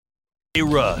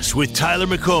Rush with Tyler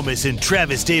McComas and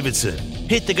Travis Davidson.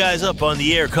 Hit the guys up on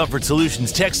the Air Comfort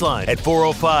Solutions text line at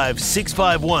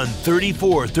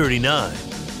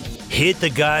 405-651-3439. Hit the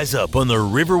guys up on the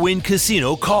Riverwind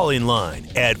Casino calling line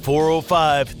at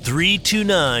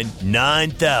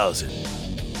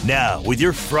 405-329-9000. Now, with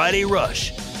your Friday Rush,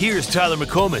 here's Tyler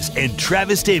McComas and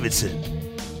Travis Davidson.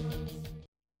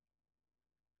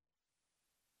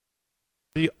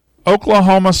 The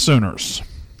Oklahoma Sooners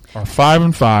are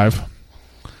 5-5.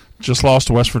 Just lost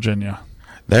to West Virginia.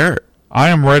 I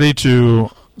am ready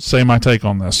to say my take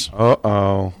on this.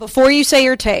 Uh-oh. Before you say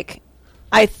your take,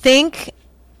 I think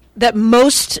that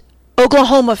most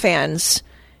Oklahoma fans,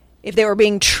 if they were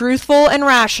being truthful and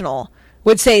rational,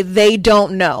 would say they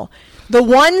don't know. The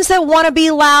ones that want to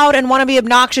be loud and want to be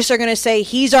obnoxious are going to say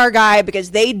he's our guy because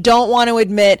they don't want to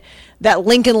admit that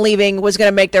Lincoln leaving was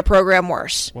going to make their program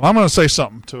worse. Well, I'm going to say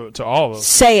something to all of us.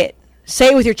 Say it. Say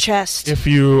it with your chest. If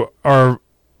you are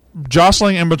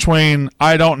jostling in between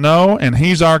I don't know and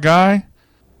he's our guy,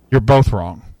 you're both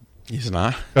wrong. He's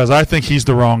not? Because I think he's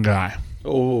the wrong guy.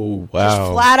 Oh, wow.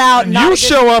 Just flat out. When you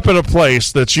show up at a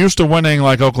place that's used to winning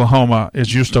like Oklahoma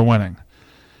is used to winning,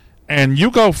 and you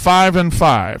go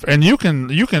 5-5, and you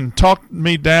can talk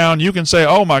me down, you can say,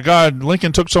 oh my God,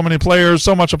 Lincoln took so many players,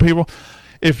 so much of people.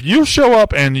 If you show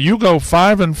up and you go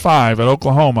 5-5 at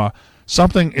Oklahoma,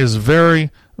 something is very,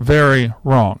 very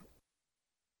wrong.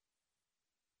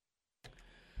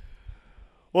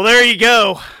 Well, there you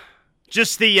go.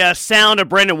 Just the sound of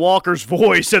Brandon Walker's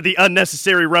voice of the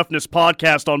Unnecessary Roughness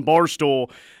podcast on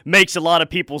Barstool makes a lot of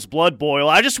people's blood boil.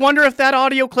 I just wonder if that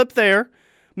audio clip there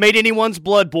made anyone's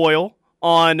blood boil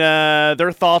on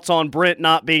their thoughts on Brent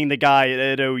not being the guy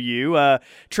at OU.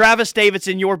 Travis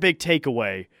Davidson, your big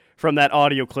takeaway from that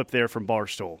audio clip there from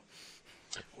Barstool.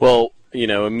 Well,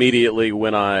 immediately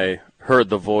when I heard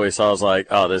the voice, I was like,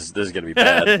 oh, this is going to be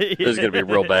bad. This is going to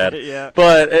be real bad. Yeah.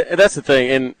 But that's the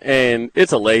thing, and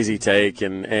it's a lazy take,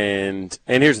 and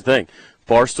here's the thing.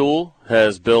 Barstool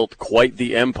has built quite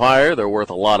the empire. They're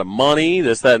worth a lot of money,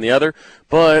 this, that, and the other,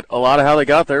 but a lot of how they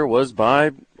got there was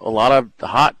by a lot of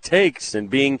hot takes and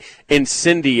being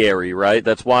incendiary, right?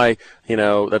 That's why,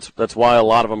 that's why a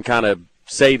lot of them kind of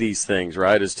say these things,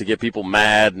 right, is to get people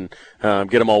mad and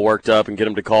get them all worked up and get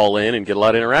them to call in and get a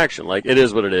lot of interaction. Like, it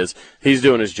is what it is. He's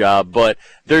doing his job, but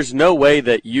there's no way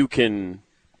that you can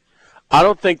 – I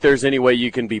don't think there's any way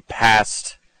you can be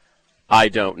past I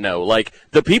don't know. Like,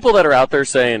 the people that are out there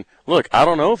saying, look, I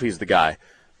don't know if he's the guy,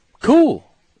 cool.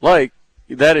 Like,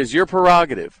 that is your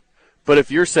prerogative. But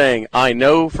if you're saying, I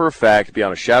know for a fact,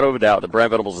 beyond a shadow of a doubt, that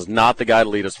Brent Venables is not the guy to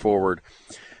lead us forward,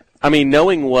 I mean,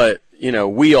 knowing what –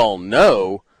 we all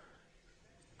know.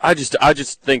 I just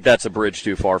think that's a bridge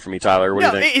too far for me, Tyler. What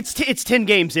do you think? It's 10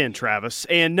 games in, Travis,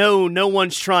 and no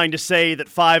one's trying to say that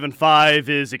 5-5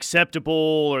 is acceptable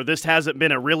or this hasn't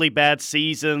been a really bad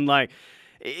season. Like,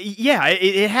 yeah,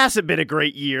 it hasn't been a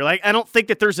great year. Like, I don't think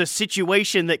that there's a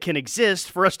situation that can exist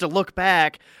for us to look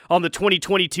back on the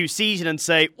 2022 season and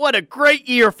say, what a great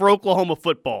year for Oklahoma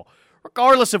football.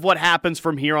 Regardless of what happens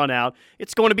from here on out,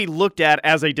 it's going to be looked at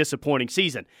as a disappointing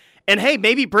season. And, hey,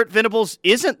 maybe Brent Venables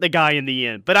isn't the guy in the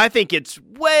end, but I think it's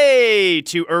way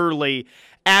too early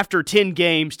after 10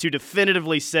 games to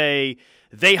definitively say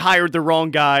they hired the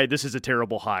wrong guy, this is a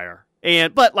terrible hire.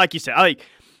 But like you said,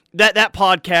 that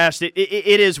podcast,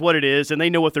 it is what it is, and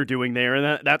they know what they're doing there,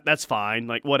 and that's fine,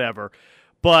 like whatever.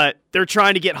 But they're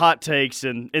trying to get hot takes,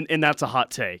 and that's a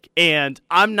hot take. And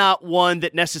I'm not one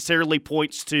that necessarily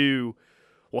points to,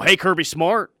 well, hey, Kirby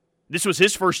Smart, this was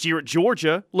his first year at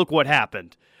Georgia, look what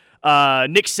happened.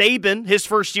 Nick Saban, his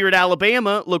first year at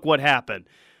Alabama, look what happened.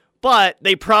 But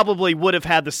they probably would have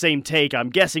had the same take, I'm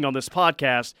guessing, on this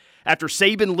podcast after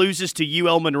Saban loses to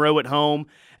UL Monroe at home,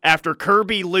 after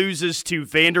Kirby loses to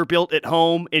Vanderbilt at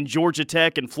home, and Georgia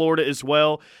Tech and Florida as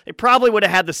well. They probably would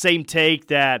have had the same take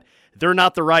that they're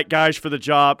not the right guys for the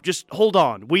job. Just hold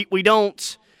on. We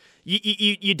don't...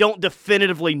 You don't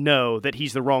definitively know that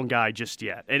he's the wrong guy just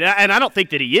yet. And I don't think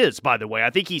that he is, by the way.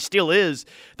 I think he still is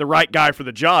the right guy for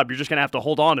the job. You're just going to have to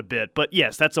hold on a bit. But,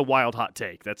 yes, that's a wild hot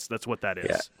take. That's what that is.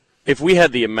 Yeah. If we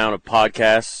had the amount of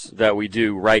podcasts that we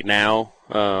do right now,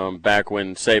 back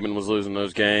when Saban was losing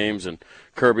those games and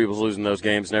Kirby was losing those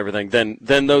games and everything,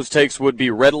 then those takes would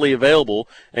be readily available,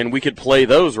 and we could play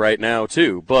those right now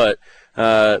too. But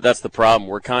that's the problem.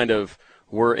 We're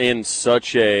in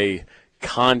such a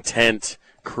content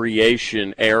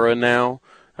creation era now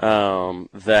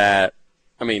that,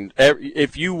 I mean,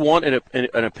 if you want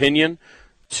an opinion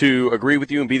to agree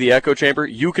with you and be the echo chamber,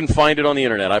 you can find it on the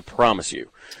internet, I promise you.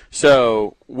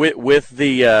 So with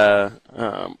the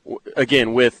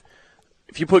again, with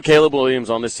if you put Caleb Williams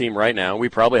on this team right now, we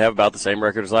probably have about the same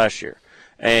record as last year.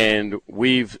 And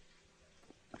we've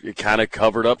kind of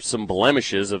covered up some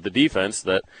blemishes of the defense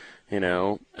that,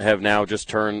 have now just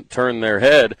turned their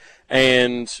head.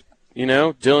 And,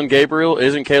 Dylan Gabriel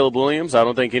isn't Caleb Williams. I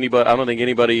don't think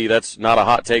anybody, that's not a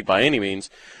hot take by any means.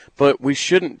 But we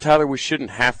shouldn't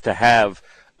have to have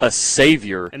a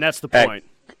savior. And that's the point.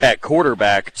 At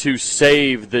quarterback to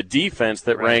save the defense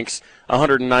that ranks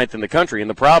 109th in the country. And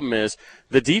the problem is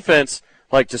the defense,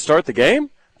 to start the game,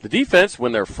 the defense,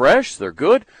 when they're fresh, they're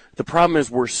good. The problem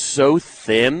is we're so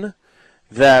thin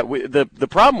that the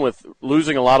problem with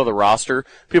losing a lot of the roster,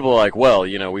 people are like, well,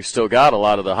 we've still got a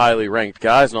lot of the highly ranked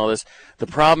guys and all this. The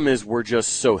problem is we're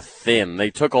just so thin. They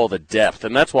took all the depth.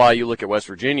 And that's why you look at West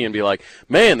Virginia and be like,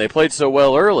 man, they played so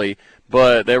well early,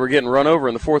 but they were getting run over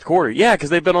in the fourth quarter. Yeah, because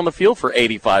they've been on the field for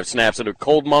 85 snaps in a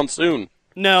cold monsoon.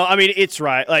 No, I mean, it's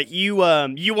right. You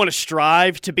want to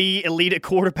strive to be elite at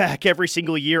quarterback every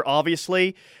single year,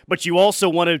 obviously, but you also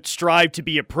want to strive to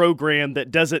be a program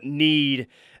that doesn't need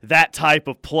that type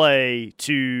of play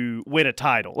to win a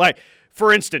title.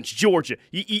 For instance, Georgia.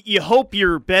 You hope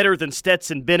you're better than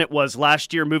Stetson Bennett was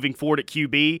last year moving forward at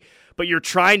QB, but you're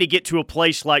trying to get to a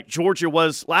place like Georgia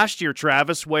was last year,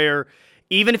 Travis, where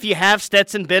even if you have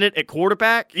Stetson Bennett at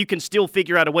quarterback, you can still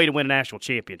figure out a way to win a national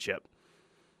championship.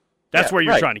 That's where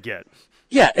you're trying to get.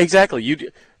 Yeah, exactly.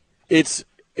 It's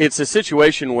a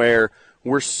situation where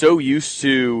we're so used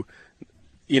to,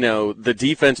 the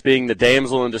defense being the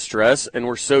damsel in distress, and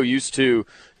we're so used to,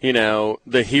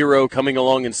 the hero coming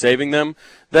along and saving them,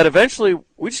 that eventually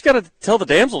we just got to tell the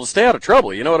damsel to stay out of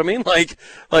trouble. You know what I mean?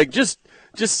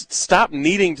 Just stop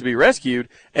needing to be rescued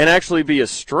and actually be a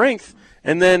strength,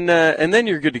 and then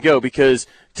you're good to go. Because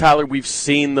Tyler, we've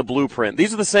seen the blueprint.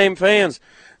 These are the same fans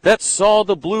that saw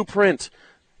the blueprint.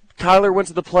 Kyler went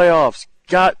to the playoffs,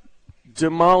 got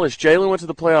demolished. Jalen went to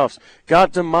the playoffs,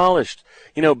 got demolished.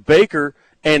 Baker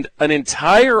and an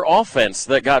entire offense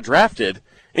that got drafted,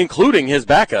 including his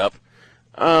backup,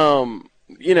 couldn't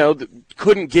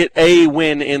get a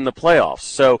win in the playoffs.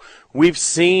 So we've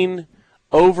seen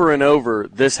over and over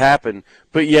this happen.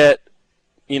 But yet,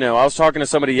 I was talking to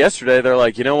somebody yesterday. They're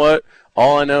like, you know what?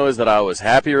 All I know is that I was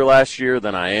happier last year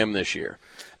than I am this year.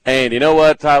 And you know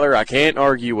what, Tyler? I can't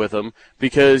argue with them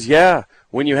because,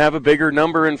 when you have a bigger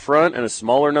number in front and a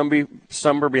smaller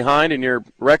number behind in your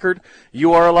record,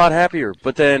 you are a lot happier.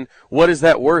 But then what is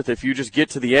that worth if you just get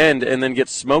to the end and then get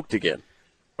smoked again?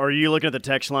 Are you looking at the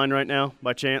text line right now,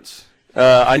 by chance?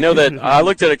 I know that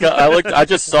I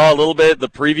just saw a little bit the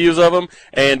previews of them,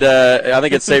 and I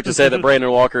think it's safe to say that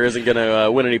Brandon Walker isn't going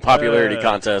to win any popularity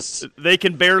contests. They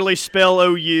can barely spell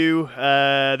OU.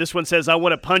 This one says, I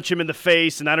want to punch him in the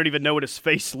face, and I don't even know what his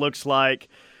face looks like.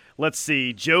 Let's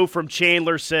see. Joe from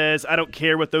Chandler says, I don't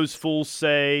care what those fools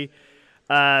say.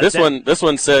 This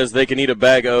one says they can eat a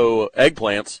bag of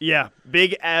eggplants. Yeah,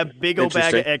 big old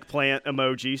bag of eggplant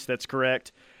emojis. That's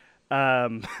correct.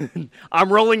 I'm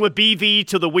rolling with BV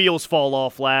till the wheels fall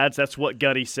off, lads. That's what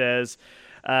Gutty says.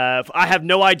 I have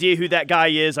no idea who that guy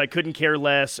is. I couldn't care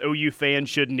less. OU fans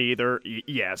shouldn't either.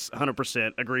 Yes,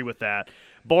 100% agree with that.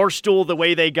 Barstool, the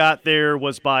way they got there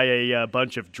was by a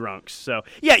bunch of drunks. So,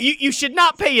 yeah, you should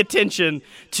not pay attention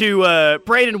to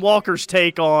Brandon Walker's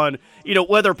take on,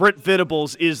 whether Brent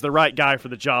Venables is the right guy for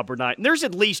the job or not. And there's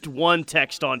at least one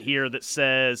text on here that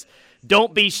says,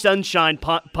 don't be sunshine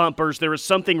pumpers. There is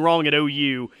something wrong at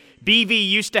OU. BV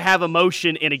used to have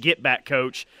emotion in a get-back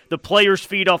coach. The players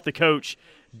feed off the coach.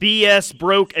 BS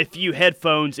broke a few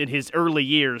headphones in his early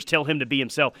years. Tell him to be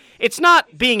himself. It's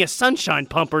not being a sunshine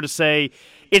pumper to say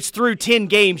it's through 10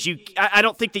 games. I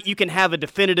don't think that you can have a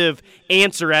definitive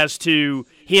answer as to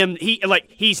him.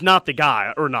 He's not the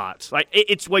guy or not.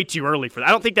 It's way too early for that.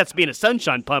 I don't think that's being a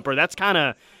sunshine pumper. That's kind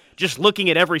of just looking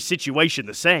at every situation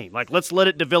the same. Let's let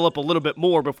it develop a little bit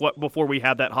more before we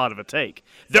have that hot of a take.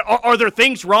 Are there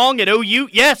things wrong at OU?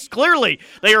 Yes, clearly.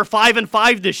 They are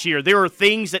 5-5 this year. There are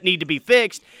things that need to be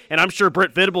fixed, and I'm sure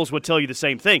Brent Venables would tell you the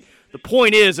same thing. The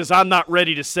point is I'm not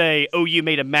ready to say OU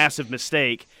made a massive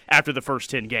mistake after the first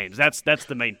 10 games. That's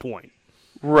the main point.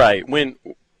 Right. When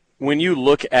you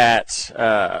look at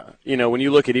when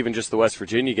you look at even just the West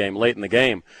Virginia game late in the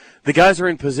game, the guys are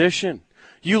in position.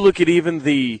 You look at even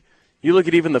the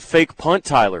fake punt,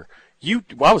 Tyler.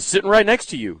 I was sitting right next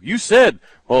to you. You said,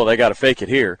 "Oh, they got to fake it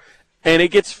here," and it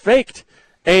gets faked,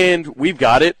 and we've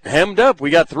got it hemmed up. We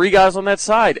got 3 guys on that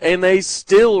side, and they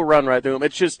still run right through them.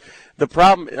 It's just the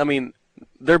problem. I mean,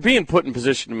 they're being put in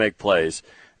position to make plays,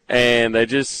 and they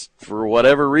just, for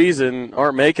whatever reason,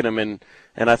 aren't making them.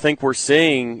 And I think we're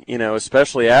seeing,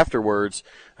 especially afterwards,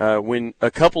 when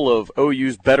a couple of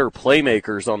OU's better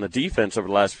playmakers on the defense over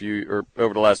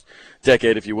the last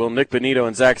decade, if you will, Nick Benito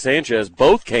and Zach Sanchez,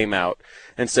 both came out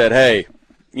and said, hey,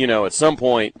 at some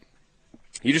point,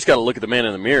 you just got to look at the man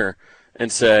in the mirror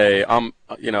and say, I'm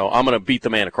going to beat the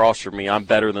man across from me. I'm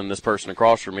better than this person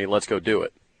across from me. Let's go do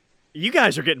it. You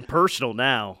guys are getting personal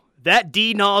now. That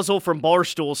D nozzle from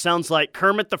Barstool sounds like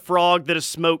Kermit the Frog that has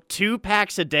smoked 2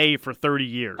 packs a day for 30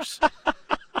 years.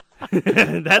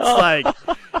 That's like,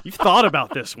 you've thought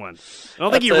about this one. I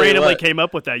don't think you randomly came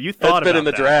up with that. You thought about that. That's been in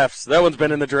the drafts. That one's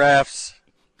been in the drafts.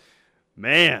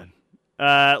 Man.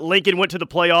 Lincoln went to the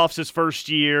playoffs his first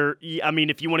year. I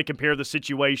mean, if you want to compare the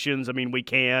situations, we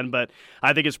can, but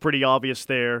I think it's pretty obvious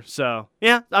there. So,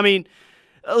 yeah,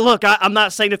 look, I'm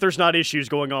not saying that there's not issues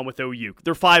going on with OU.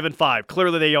 They're 5-5.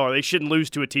 Clearly they are. They shouldn't lose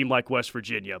to a team like West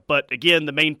Virginia. But, again,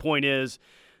 the main point is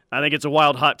I think it's a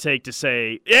wild hot take to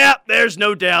say, yeah, there's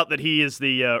no doubt that he is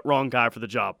the wrong guy for the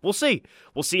job. We'll see.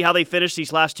 We'll see how they finish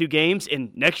these last 2 games.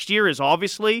 And next year is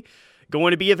obviously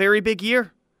going to be a very big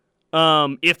year.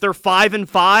 If they're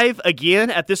 5-5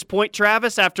 again at this point,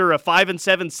 Travis, after a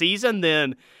 5-7 season,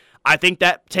 then I think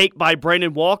that take by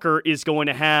Brandon Walker is going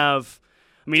to have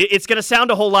 – it's going to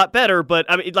sound a whole lot better, but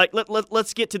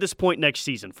let's get to this point next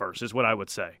season first is what I would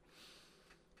say.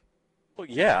 Well,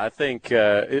 yeah, I think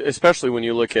especially when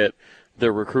you look at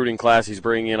the recruiting class he's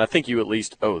bringing in, I think you at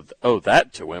least owe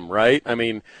that to him, right?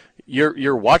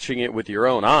 You're watching it with your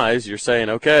own eyes. You're saying,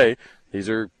 okay, these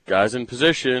are guys in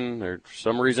position. They're, for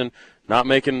some reason, not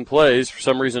making plays. For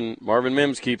some reason, Marvin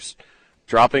Mims keeps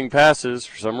dropping passes.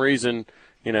 For some reason,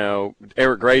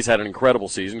 Eric Gray's had an incredible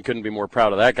season. Couldn't be more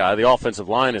proud of that guy. The offensive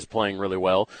line is playing really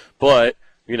well. But,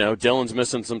 Dylan's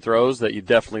missing some throws that you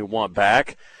definitely want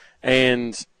back.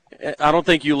 And I don't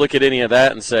think you look at any of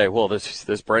that and say, well,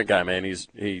 this Brent guy, man,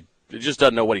 he just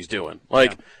doesn't know what he's doing.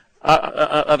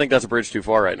 I think that's a bridge too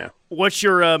far right now. What's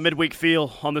your midweek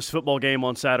feel on this football game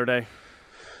on Saturday?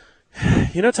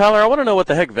 Tyler, I want to know what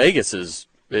the heck Vegas is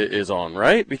on,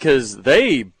 right? Because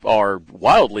they are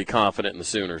wildly confident in the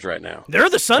Sooners right now. They're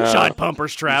the sunshine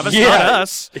pumpers, Travis, not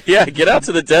us. Yeah, get out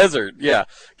to the desert. Yeah,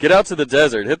 get out to the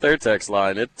desert. Hit their text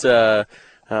line. It's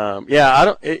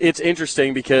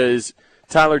interesting because,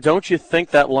 Tyler, don't you think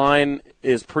that line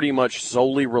is pretty much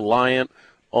solely reliant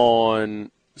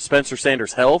on Spencer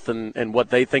Sanders' health and what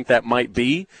they think that might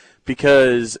be?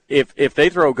 Because if they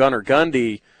throw Gunnar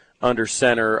Gundy under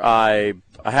center, I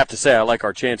have to say I like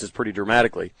our chances pretty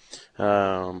dramatically.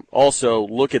 Also,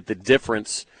 look at the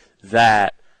difference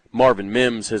that Marvin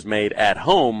Mims has made at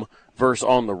home versus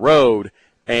on the road,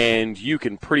 and you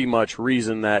can pretty much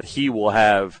reason that he will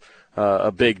have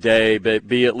a big day, but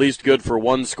be at least good for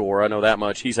one score. I know that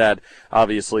much. He's had,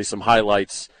 obviously, some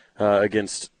highlights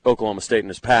against Oklahoma State in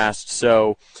his past.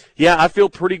 So, yeah, I feel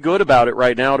pretty good about it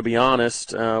right now, to be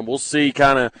honest. We'll see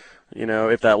kind of,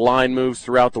 if that line moves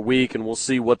throughout the week, and we'll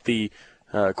see what the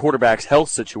quarterback's health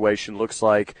situation looks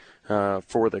like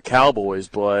for the Cowboys.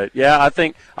 But, yeah, I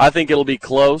think it'll be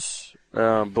close,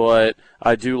 but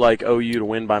I do like OU to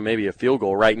win by maybe a field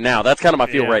goal right now. That's kind of my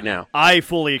feel right now. I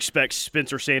fully expect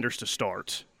Spencer Sanders to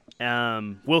start.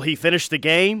 Will he finish the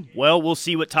game? Well, we'll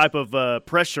see what type of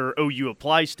pressure OU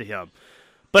applies to him.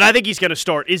 But I think he's going to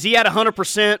start. Is he at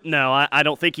 100%? No, I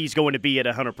don't think he's going to be at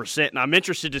 100%. And I'm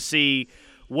interested to see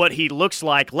what he looks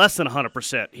like less than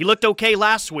 100%. He looked okay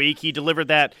last week. He delivered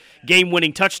that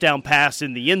game-winning touchdown pass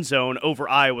in the end zone over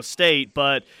Iowa State.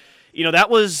 But, that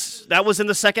was in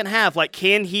the second half.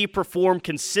 Can he perform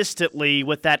consistently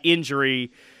with that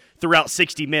injury throughout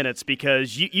 60 minutes?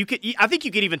 Because I think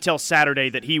you could even tell Saturday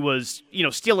that he was,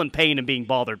 still in pain and being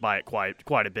bothered by it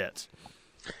quite a bit.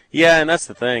 Yeah, and that's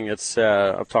the thing. It's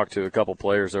I've talked to a couple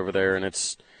players over there, and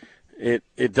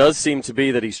it does seem to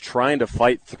be that he's trying to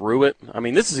fight through it.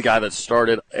 This is a guy that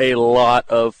started a lot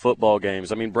of football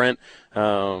games. Brent,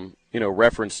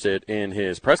 referenced it in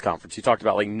his press conference. He talked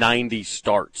about 90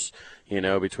 starts,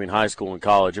 between high school and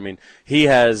college. He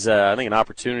has, I think, an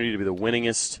opportunity to be the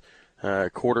winningest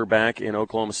quarterback in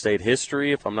Oklahoma State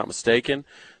history, if I'm not mistaken.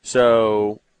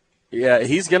 So, yeah,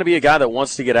 he's going to be a guy that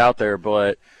wants to get out there,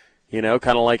 but, kind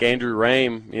of like Andrew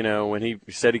Rame, when he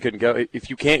said he couldn't go. If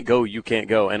you can't go, you can't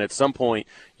go. And at some point,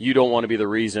 you don't want to be the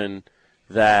reason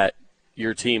that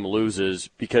your team loses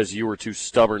because you were too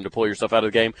stubborn to pull yourself out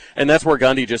of the game. And that's where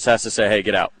Gundy just has to say, hey,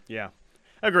 get out. Yeah,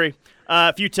 agree.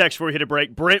 A few texts before we hit a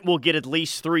break. Brent will get at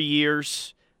least 3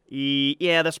 years.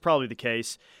 Yeah, that's probably the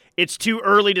case. It's too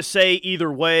early to say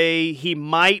either way. He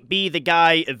might be the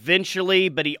guy eventually,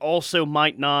 but he also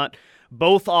might not.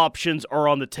 Both options are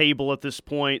on the table at this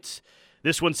point.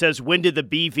 This one says, when did the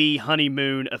BV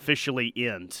honeymoon officially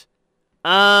end?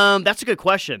 That's a good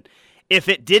question. If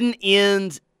it didn't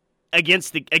end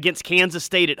against Kansas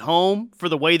State at home for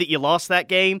the way that you lost that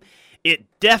game, it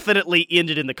definitely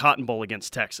ended in the Cotton Bowl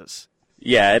against Texas.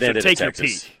 Yeah, it So ended take at your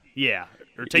Texas. peek. Yeah,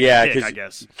 or take your pick, I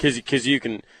guess. Because you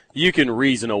can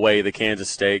reason away the Kansas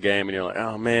State game, and you're like,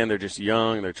 oh man, they're just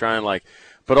young, they're trying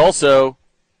but also,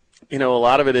 a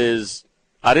lot of it is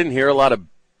I didn't hear a lot of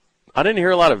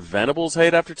Venables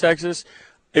hate after Texas.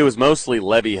 It was mostly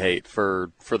Levy hate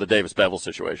for the Davis Beville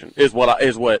situation. Is what I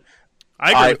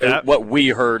agree with that. What we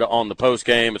heard on the post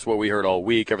game. It's what we heard all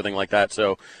week, everything like that.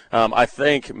 So I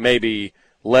think maybe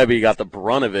Levy got the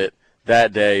brunt of it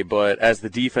that day. But as the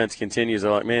defense continues,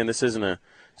 they're like, man, this isn't a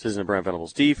Brent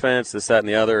Venables defense, this, that, and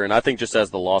the other. And I think just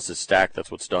as the losses stack,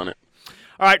 that's what's done it.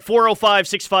 All right,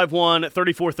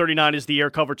 405-651-3439 is the Air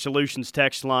Coverage Solutions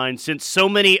text line. Since so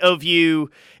many of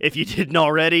you, if you didn't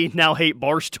already, now hate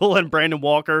Barstool and Brandon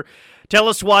Walker, tell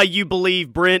us why you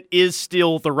believe Brent is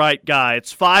still the right guy.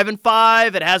 It's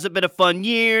 5-5. It hasn't been a fun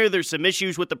year. There's some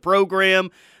issues with the program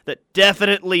that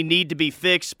definitely need to be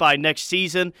fixed by next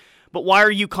season. But why are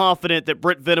you confident that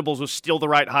Brent Venables was still the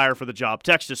right hire for the job?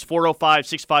 Text us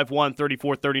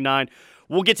 405-651-3439.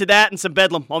 We'll get to that and some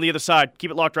Bedlam on the other side. Keep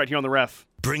it locked right here on The Ref.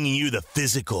 Bringing you the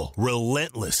physical,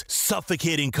 relentless,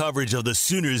 suffocating coverage of the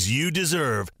Sooners you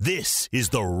deserve. This is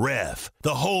The Ref,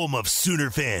 the home of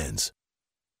Sooner fans.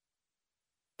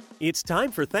 It's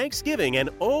time for Thanksgiving,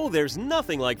 and oh, there's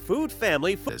nothing like food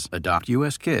family. Adopt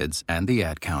U.S. Kids and the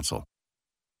Ad Council.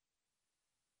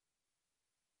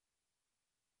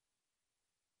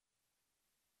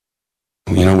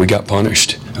 We got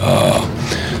punished.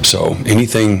 So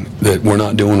anything that we're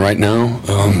not doing right now,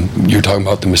 you're talking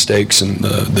about the mistakes and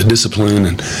the discipline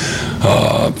and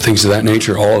things of that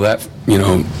nature, all of that,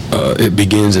 it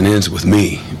begins and ends with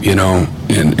me, and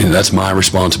that's my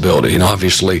responsibility. And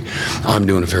obviously, I'm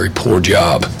doing a very poor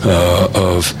job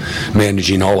of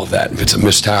managing all of that. If it's a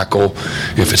missed tackle,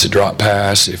 if it's a drop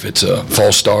pass, if it's a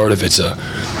false start, if it's a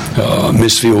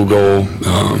missed field goal,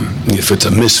 if it's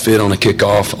a misfit on a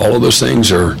kickoff, all of those things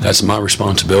that's my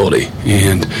responsibility.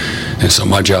 And so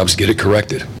my job is to get it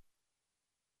corrected.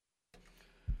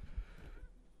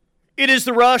 It is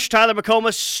The Rush. Tyler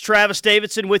McComas, Travis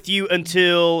Davidson with you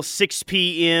until 6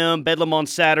 p.m. Bedlam on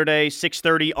Saturday,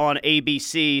 6:30 on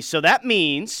ABC. So that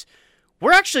means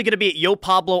we're actually going to be at Yo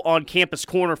Pablo on Campus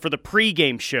Corner for the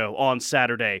pregame show on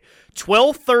Saturday.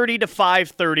 12:30 to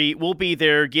 5:30. We'll be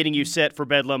there getting you set for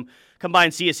Bedlam. Come by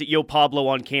and see us at Yo Pablo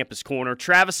on Campus Corner.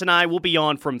 Travis and I will be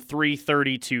on from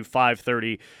 3:30 to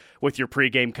 5:30 with your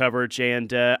pregame coverage,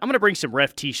 and I'm going to bring some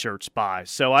Ref T-shirts by.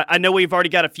 So I know we've already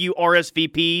got a few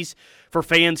RSVPs for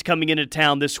fans coming into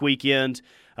town this weekend.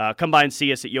 Come by and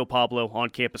see us at Yo Pablo on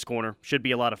Campus Corner. Should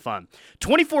be a lot of fun.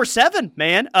 24/7,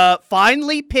 man.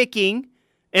 Finally picking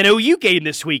an OU game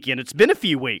this weekend. It's been a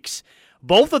few weeks.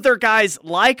 Both of their guys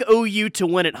like OU to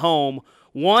win at home.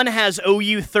 One has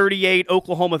OU 38,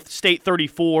 Oklahoma State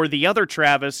 34. The other,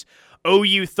 Travis,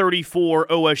 OU 34,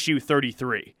 OSU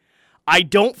 33. I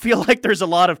don't feel like there's a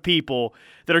lot of people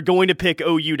that are going to pick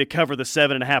OU to cover the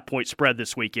 7.5-point spread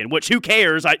this weekend, which who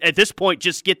cares? At this point,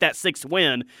 just get that 6th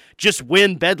win. Just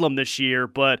win Bedlam this year.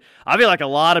 But I feel like a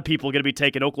lot of people are going to be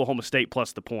taking Oklahoma State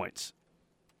plus the points.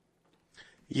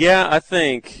 Yeah, I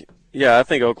think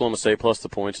Oklahoma State plus the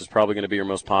points is probably going to be your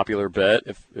most popular bet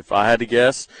if I had to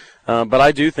guess. But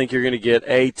I do think you're going to get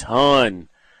a ton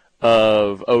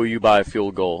of OU by a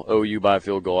field goal.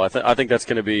 I think that's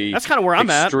going to be. That's kind of where I'm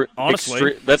at,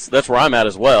 honestly. That's where I'm at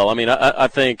as well. I mean, I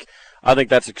think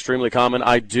that's extremely common.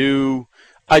 I do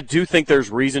think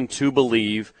there's reason to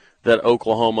believe that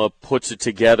Oklahoma puts it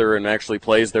together and actually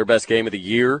plays their best game of the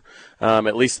year,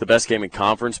 at least the best game in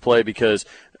conference play, because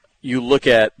you look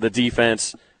at the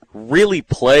defense really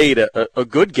played a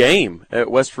good game at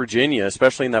West Virginia,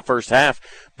 especially in that first half.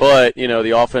 But,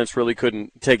 the offense really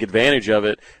couldn't take advantage of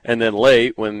it. And then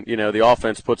late, when, the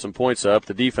offense put some points up,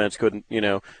 the defense couldn't,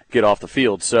 get off the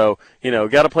field. So,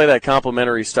 got to play that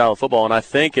complementary style of football. And I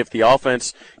think if the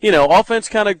offense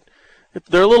kind of,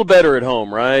 they're a little better at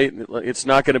home, right? It's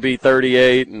not going to be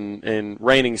 38 and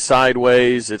raining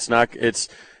sideways.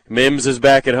 Mims is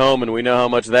back at home, and we know how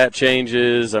much that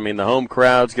changes. I mean, the home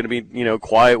crowd's going to be,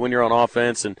 quiet when you're on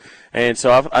offense. And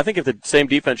so I think if the same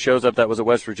defense shows up that was at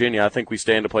West Virginia, I think we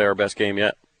stand to play our best game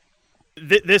yet.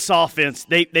 This offense,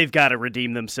 they've got to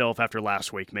redeem themselves after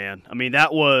last week, man. I mean,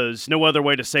 that was no other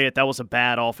way to say it. That was a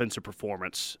bad offensive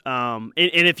performance. And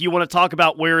if you want to talk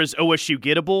about where is OSU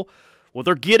gettable, well,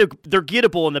 they're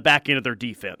gettable in the back end of their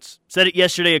defense. Said it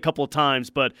yesterday a couple of times,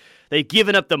 but they've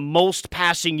given up the most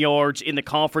passing yards in the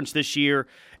conference this year,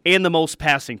 and the most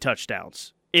passing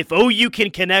touchdowns. If OU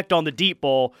can connect on the deep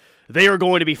ball, they are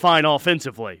going to be fine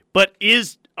offensively. But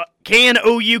can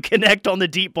OU connect on the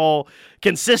deep ball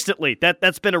consistently?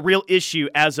 That's been a real issue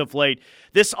as of late.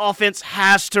 This offense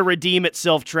has to redeem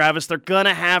itself, Travis. They're going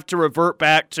to have to revert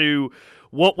back to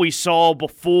what we saw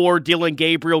before Dillon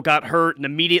Gabriel got hurt and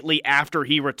immediately after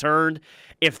he returned.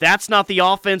 If that's not the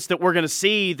offense that we're going to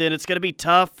see, then it's going to be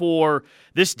tough for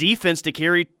this defense to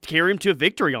carry him to a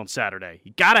victory on Saturday.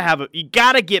 You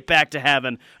got to get back to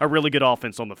having a really good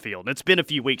offense on the field. It's been a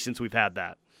few weeks since we've had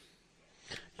that.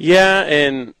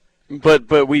 Yeah,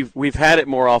 but we've had it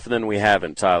more often than we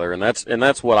haven't, Tyler, and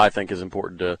that's what I think is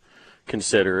important to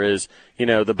consider. Is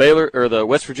the Baylor or the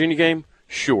West Virginia game?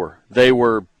 Sure, they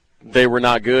were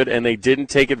not good, and they didn't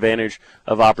take advantage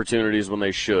of opportunities when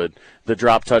they should. The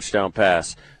drop touchdown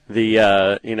pass,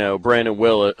 the Braden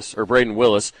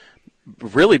Willis,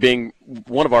 really being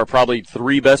one of our probably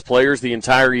 3 best players the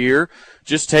entire year,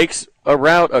 just takes a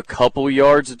route a couple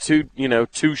yards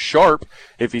too sharp.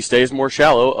 If he stays more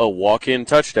shallow, a walk-in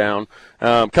touchdown,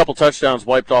 couple touchdowns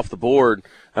wiped off the board,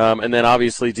 and then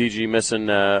obviously DG missing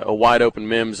a wide open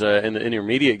Mims in the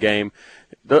intermediate game.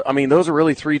 Those are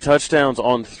really 3 touchdowns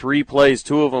on 3 plays,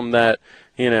 2 of them that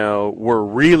were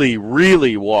really,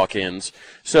 really walk-ins.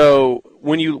 So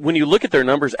when you look at their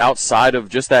numbers outside of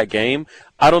just that game,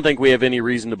 I don't think we have any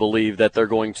reason to believe that they're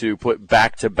going to put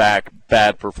back-to-back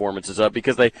bad performances up,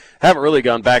 because they haven't really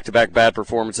gone back-to-back bad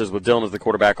performances with Dillon as the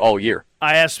quarterback all year.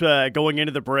 I asked going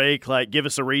into the break, give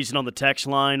us a reason on the text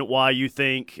line why you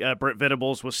think Brent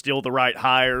Venables was still the right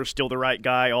hire, still the right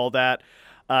guy, all that.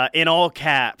 In all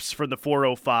caps from the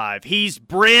 405. He's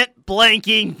Brent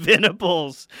blanking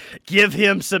Venables. Give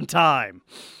him some time.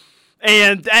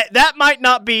 And that might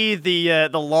not be the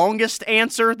longest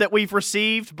answer that we've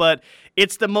received, but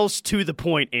it's the most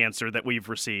to-the-point answer that we've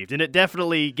received. And it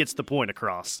definitely gets the point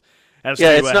across as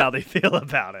to how they feel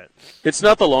about it. It's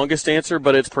not the longest answer,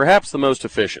 but it's perhaps the most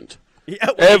efficient.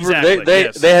 Yeah, exactly.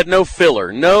 They had no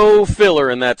filler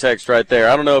in that text right there.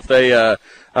 I don't know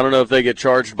if they get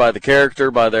charged by the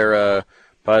character, by their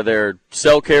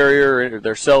cell carrier,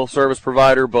 their cell service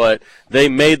provider, but they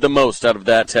made the most out of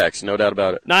that text, no doubt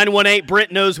about it. 918,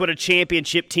 Brent knows what a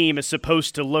championship team is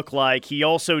supposed to look like. He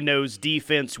also knows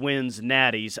defense wins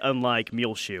natties, unlike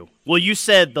Muleshoe. Well, you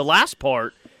said the last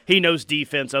part, he knows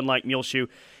defense, unlike Muleshoe.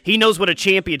 He knows what a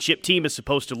championship team is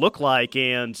supposed to look like,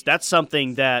 and that's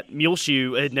something that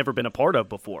Muleshoe had never been a part of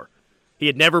before. He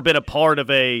had never been a part of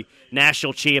a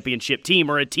national championship team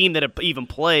or a team that had even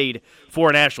played for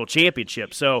a national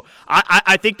championship. So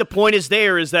I think the point is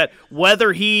that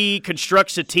whether he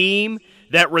constructs a team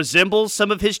that resembles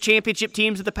some of his championship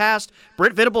teams of the past,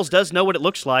 Brent Venables does know what it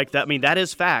looks like. That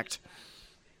is fact.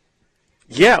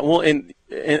 Yeah, well, and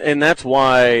that's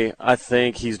why I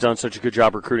think he's done such a good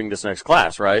job recruiting this next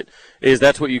class, right?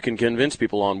 That's what you can convince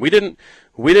people on. We didn't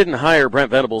hire Brent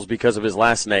Venables because of his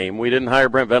last name. We didn't hire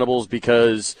Brent Venables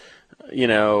because,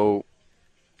 he's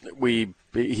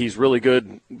really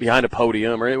good behind a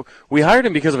podium. We hired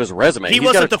him because of his resume. He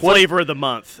wasn't the flavor of the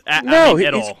month at all.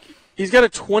 He's got a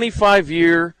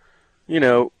 25-year,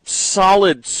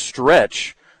 solid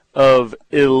stretch of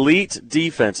elite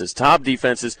defenses, top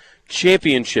defenses,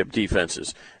 championship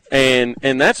defenses, and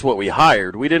that's what we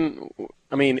hired. We didn't.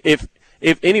 If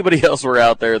anybody else were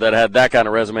out there that had that kind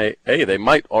of resume, hey, they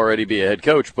might already be a head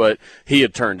coach. But he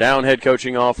had turned down head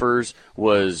coaching offers.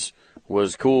 Was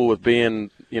cool with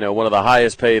being one of the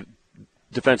highest paid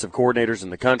defensive coordinators in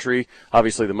the country.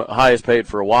 Obviously, the highest paid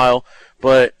for a while.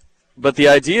 But the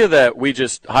idea that we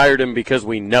just hired him because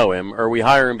we know him, or we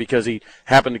hire him because he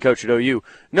happened to coach at OU,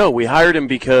 no, we hired him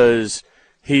because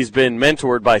he's been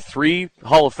mentored by 3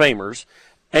 Hall of Famers,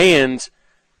 and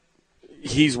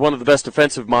he's one of the best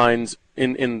defensive minds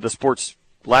in the sport's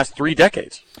last 3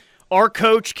 decades. Our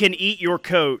coach can eat your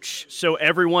coach, so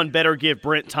everyone better give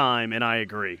Brent time, and I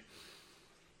agree.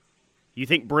 You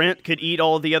think Brent could eat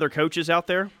all the other coaches out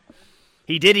there?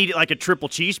 He did eat like a triple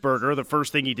cheeseburger, the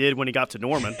first thing he did when he got to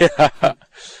Norman.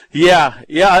 Yeah,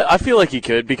 I feel like he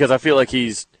could, because I feel like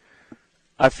he's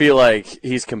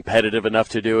competitive enough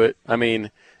to do it.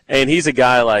 And he's a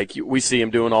guy, like, we see him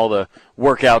doing all the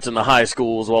workouts in the high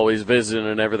schools while he's visiting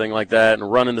and everything like that,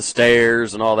 and running the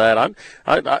stairs and all that.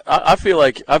 I feel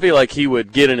like he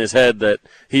would get in his head that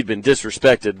he'd been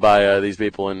disrespected by these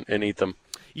people and eat them.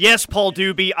 Yes, Paul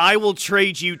Doobie, I will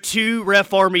trade you 2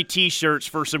 Ref Army T-shirts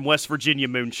for some West Virginia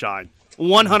moonshine.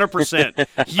 100%.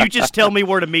 You just tell me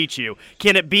where to meet you.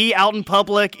 Can it be out in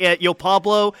public at Yo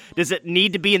Pablo? Does it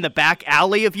need to be in the back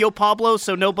alley of Yo Pablo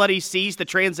so nobody sees the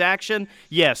transaction?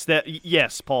 Yes,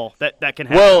 Paul, that can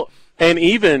happen. Well, and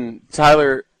even,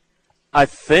 Tyler, I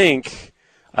think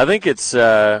I think it's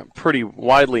pretty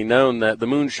widely known that the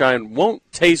moonshine won't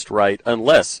taste right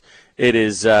unless it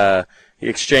is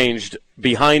exchanged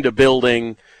behind a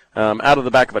building, out of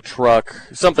the back of a truck,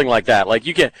 something like that. Like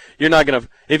you're not gonna.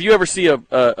 If you ever see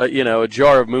a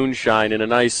jar of moonshine in a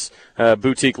nice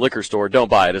boutique liquor store, don't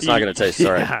buy it. It's not gonna taste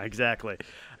all right. Yeah, exactly.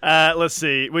 Let's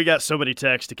see. We got so many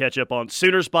texts to catch up on.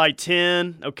 Sooners by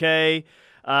 10. Okay.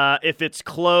 If it's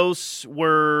close,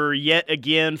 we're yet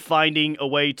again finding a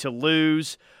way to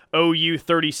lose. OU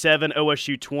 37,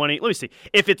 OSU 20. Let me see.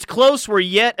 If it's close, we're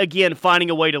yet again finding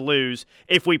a way to lose.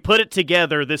 If we put it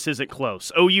together, this isn't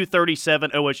close. OU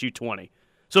 37, OSU 20.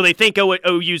 So they think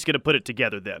OU's going to put it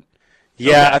together then.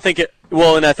 Yeah, Okay. I think it.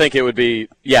 Well, and I think it would be.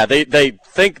 Yeah, they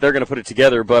think they're going to put it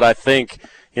together, but I think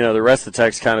the rest of the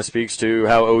text kind of speaks to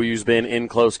how OU's been in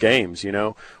close games.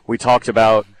 We talked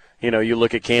about. You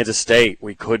look at Kansas State,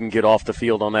 we couldn't get off the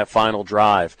field on that final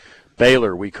drive.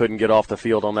 Baylor, we couldn't get off the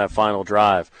field on that final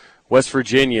drive. West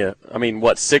Virginia,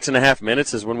 6.5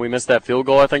 minutes is when we missed that field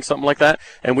goal, I think, something like that.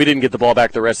 And we didn't get the ball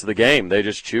back the rest of the game. They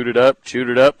just chewed it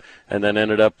up, and then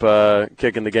ended up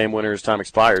kicking the game winner as time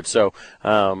expired. So,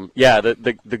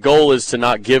 the goal is to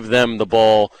not give them the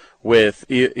ball with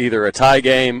either a tie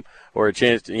game or a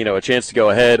chance to go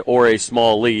ahead or a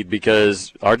small lead,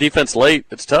 because our defense late,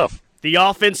 it's tough. The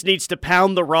offense needs to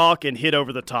pound the rock and hit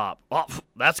over the top. Well,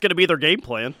 that's going to be their game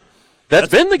plan. That's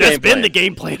been the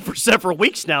game plan for several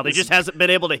weeks now. They just hasn't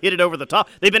been able to hit it over the top.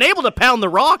 They've been able to pound the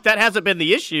rock. That hasn't been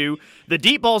the issue. The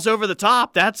deep balls over the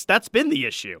top, that's been the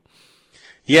issue.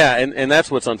 Yeah, and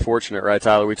that's what's unfortunate, right,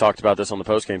 Tyler? We talked about this on the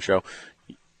postgame show.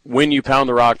 When you pound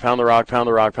the rock,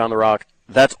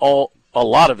 that's all. A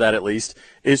lot of that, at least,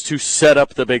 is to set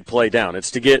up the big play down.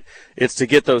 It's to get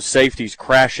those safeties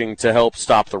crashing to help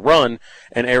stop the run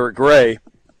and Eric Gray.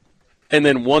 And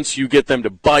then once you get them to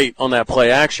bite on that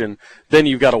play action, then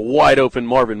you've got a wide open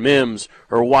Marvin Mims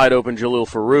or wide open Jalil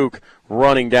Farouk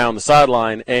running down the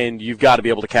sideline, and you've got to be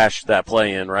able to cash that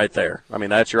play in right there.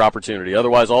 That's your opportunity.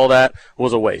 Otherwise, all that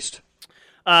was a waste.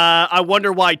 I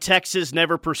wonder why Texas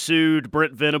never pursued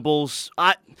Brent Venables.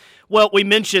 Well, we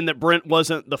mentioned that Brent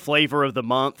wasn't the flavor of the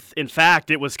month. In fact,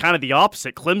 it was kind of the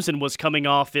opposite. Clemson was coming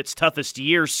off its toughest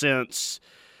year since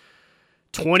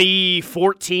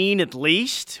 2014 at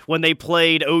least, when they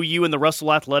played OU in the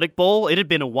Russell Athletic Bowl. It had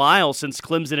been a while since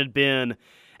Clemson had been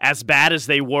as bad as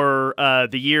they were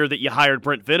the year that you hired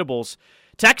Brent Venables.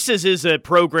 Texas is a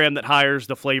program that hires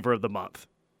the flavor of the month.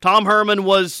 Tom Herman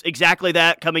was exactly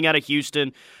that coming out of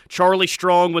Houston. Charlie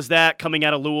Strong was that coming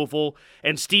out of Louisville.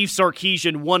 And Steve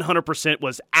Sarkisian 100%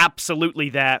 was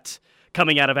absolutely that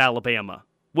coming out of Alabama.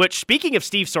 Which, speaking of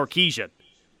Steve Sarkisian,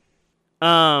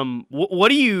 what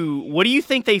do you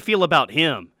think they feel about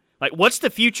him? Like, what's the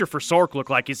future for Sark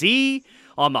look like? Is he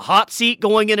on the hot seat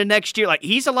going into next year? Like,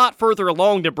 he's a lot further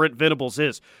along than Brent Venables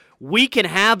is. We can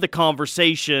have the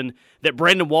conversation that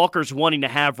Brandon Walker's wanting to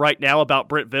have right now about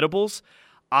Brent Venables.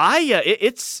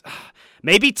 It's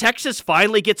maybe Texas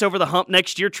finally gets over the hump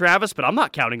next year, Travis, but I'm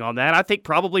not counting on that. I think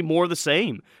probably more of the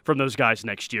same from those guys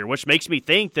next year, which makes me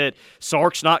think that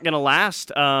Sark's not going to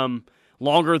last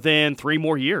longer than 3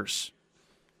 more years.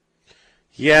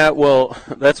 Yeah, well,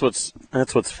 that's what's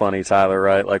funny, Tyler,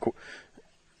 right? Like,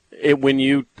 when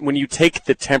you take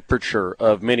the temperature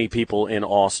of many people in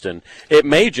Austin, it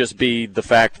may just be the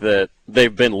fact that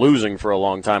they've been losing for a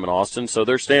long time in Austin, so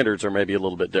their standards are maybe a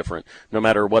little bit different, no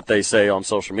matter what they say on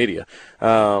social media.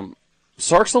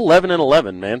 Sark's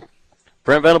 11-11, man.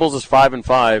 Brent Venables is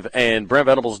 5-5, and Brent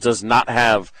Venables does not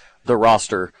have the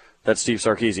roster that Steve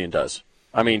Sarkisian does.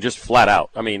 Just flat out.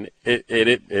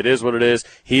 It is what it is.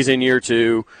 He's in year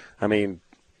 2.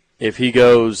 If he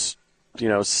goes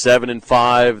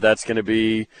 7-5, that's going to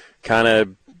be kind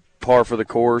of par for the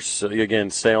course.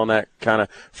 Again, stay on that kind of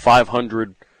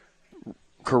 500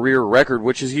 career record,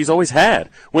 which is he's always had.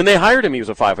 When they hired him, he was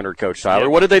a 500 coach, Tyler.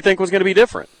 What did they think was going to be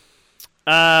different?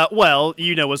 Well,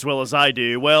 you know as well as I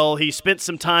do. Well, he spent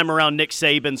some time around Nick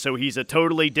Saban, so he's a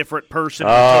totally different person,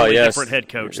 different head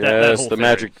coach. That whole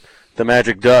the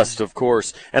magic dust, of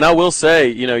course. And I will say,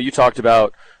 you talked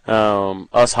about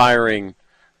us hiring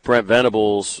Brent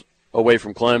Venables away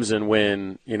from Clemson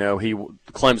when,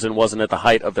 Clemson wasn't at the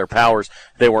height of their powers.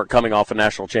 They weren't coming off a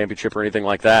national championship or anything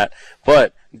like that.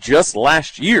 But just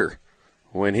last year,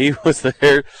 when he was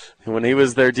their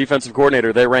defensive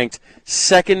coordinator, they ranked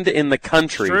 2nd in the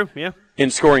country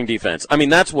in scoring defense.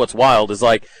 That's what's wild is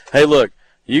like, hey, look,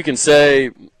 you can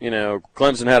say,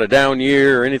 Clemson had a down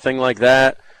year or anything like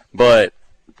that, but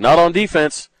not on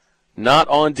defense. Not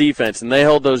on defense. And they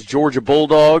held those Georgia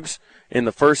Bulldogs in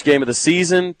the first game of the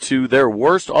season to their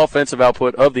worst offensive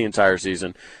output of the entire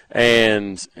season.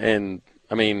 And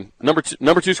I mean, number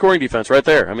two scoring defense right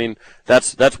there. I mean,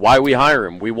 that's why we hire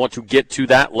him. We want to get to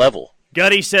that level.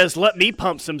 Gutty says, let me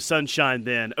pump some sunshine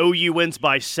then. OU wins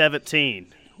by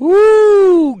 17.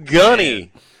 Woo,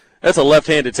 Gunny. That's a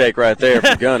left-handed take right there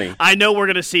from Gunny. I know we're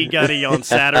going to see Gunny on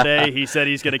Saturday. He said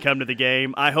he's going to come to the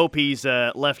game. I hope he's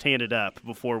left-handed up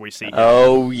before we see him.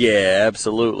 Oh, yeah,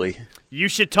 absolutely. You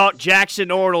should talk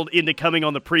Jackson Arnold into coming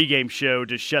on the pregame show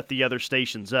to shut the other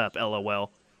stations up,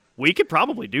 LOL. We could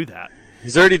probably do that.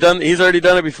 He's already done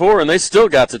it before, and they still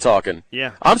got to talking.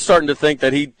 Yeah. I'm starting to think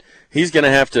that he's going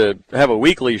to have a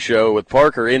weekly show with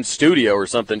Parker in studio or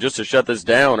something just to shut this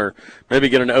down, or maybe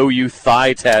get an OU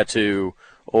thigh tattoo.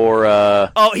 Or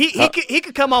he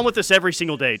could come on with us every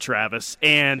single day, Travis,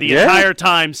 and the entire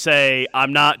time say,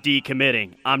 I'm not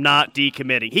decommitting. I'm not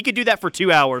decommitting. He could do that for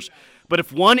 2 hours, but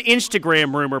if one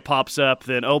Instagram rumor pops up,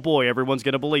 then, oh boy, everyone's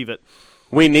going to believe it.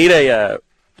 We need a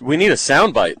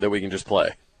soundbite that we can just play.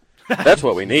 That's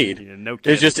what we need. Yeah, no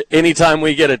kidding. It's just anytime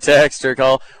we get a text or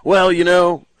call, well,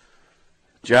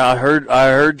 I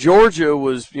heard Georgia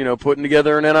was, putting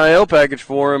together an NIL package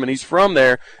for him, and he's from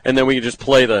there, and then we can just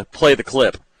play the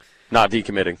clip, not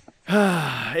decommitting.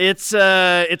 It's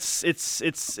a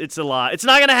lot. It's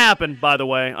not going to happen, by the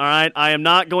way. All right, I am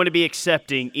not going to be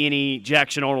accepting any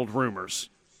Jackson Arnold rumors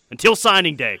until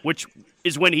signing day, which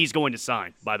is when he's going to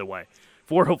sign. By the way,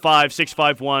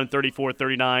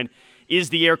 405-651-3439 is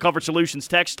the Air Comfort Solutions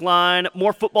text line.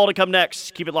 More football to come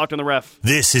next. Keep it locked on the Ref.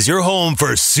 This is your home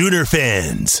for Sooner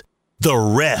fans. The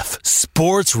Ref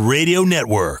Sports Radio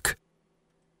Network.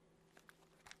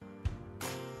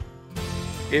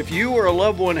 If you or a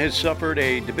loved one has suffered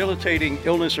a debilitating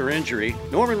illness or injury,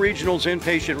 Norman Regional's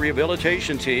inpatient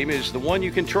rehabilitation team is the one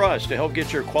you can trust to help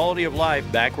get your quality of life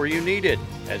back where you need it.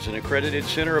 As an accredited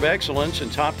center of excellence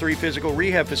and top 3 physical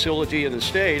rehab facility in the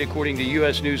state, according to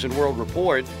U.S. News & World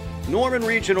Report, Norman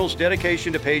Regional's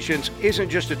dedication to patients isn't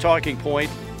just a talking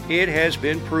point, it has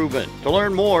been proven. To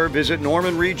learn more, visit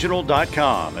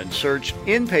normanregional.com and search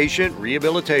inpatient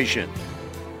rehabilitation.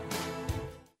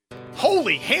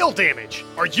 Holy hail damage!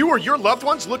 Are you or your loved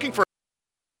ones looking for...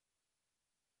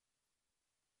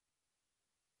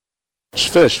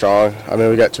 Just finish strong. I mean,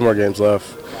 we got 2 more games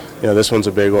left. This one's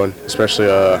a big one, especially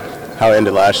how it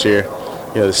ended last year.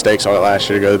 The stakes on it last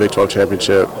year to go to the Big 12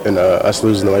 championship, and us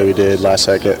losing the way we did last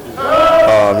second.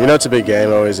 It's a big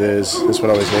game, always is. This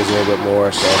one always needs a little bit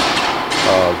more. So,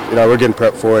 we're getting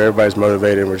prepped for it. Everybody's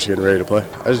motivated, and we're just getting ready to play.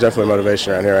 There's definitely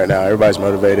motivation around here right now. Everybody's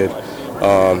motivated.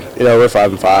 We're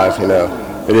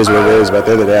 5-5. It is what it is. But at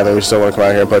the end of the day, we still want to come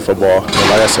out here and play football. And like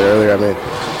I said earlier,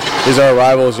 these are our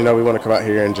rivals. We want to come out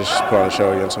here and just put on a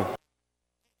show against them.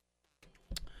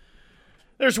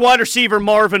 There's wide receiver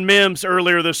Marvin Mims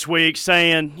earlier this week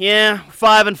saying,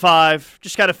 5-5,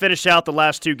 just got to finish out the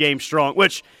last 2 games strong,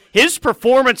 which his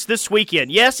performance this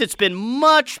weekend, yes, it's been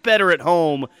much better at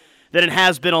home than it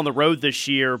has been on the road this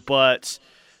year, but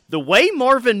the way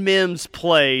Marvin Mims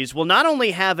plays will not only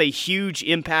have a huge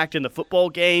impact in the football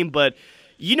game, but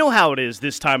you know how it is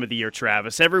this time of the year,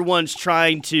 Travis. Everyone's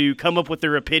trying to come up with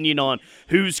their opinion on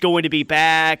who's going to be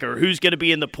back or who's going to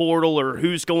be in the portal or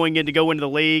who's going to go into the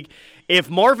league.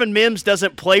 If Marvin Mims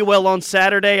doesn't play well on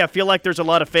Saturday, I feel like there's a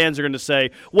lot of fans are going to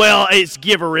say, well, his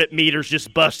give-a-rip meter's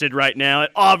just busted right now. It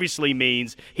obviously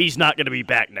means he's not going to be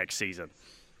back next season.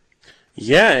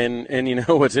 Yeah, and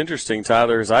what's interesting,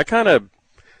 Tyler, is I kind of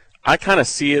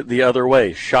see it the other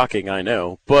way. Shocking, I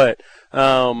know. But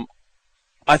I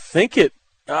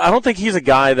don't think he's a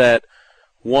guy that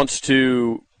wants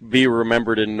to be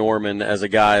remembered in Norman as a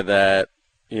guy that,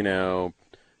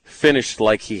 finished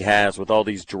like he has with all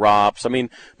these drops.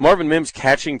 Marvin Mims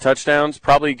catching touchdowns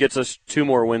probably gets us 2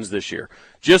 more wins this year.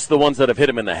 Just the ones that have hit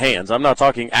him in the hands. I'm not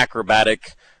talking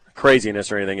acrobatic craziness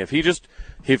or anything. If he just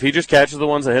catches the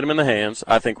ones that hit him in the hands,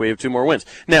 I think we have 2 more wins.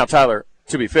 Now, Tyler,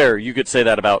 to be fair, you could say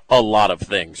that about a lot of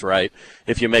things, right?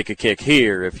 If you make a kick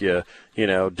here, if you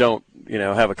don't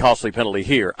have a costly penalty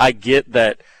here. I get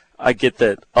that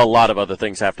a lot of other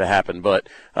things have to happen, but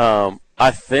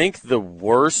I think the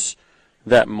worse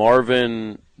that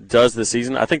Marvin does this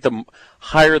season, I think the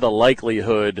higher the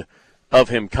likelihood of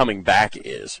him coming back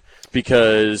is,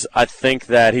 because I think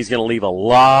that he's going to leave a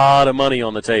lot of money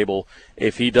on the table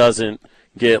if he doesn't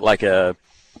get like a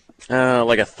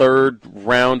 3rd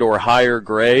round or higher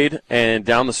grade, and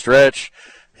down the stretch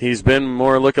he's been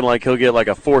more looking like he'll get like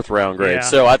a 4th round grade. Yeah.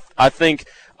 So I think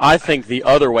the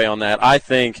other way on that, I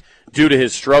think due to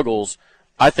his struggles,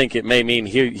 I think it may mean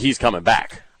he's coming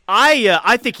back.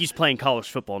 I think he's playing college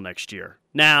football next year.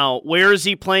 Now, where is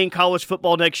he playing college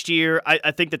football next year?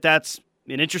 I think that's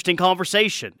an interesting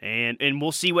conversation, and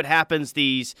we'll see what happens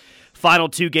these final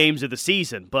 2 games of the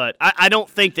season. But I don't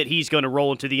think that he's going to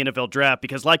roll into the NFL draft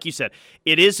because, like you said,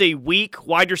 it is a weak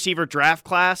wide receiver draft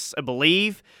class, I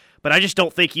believe, but I just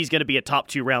don't think he's going to be a top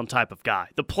 2 round type of guy.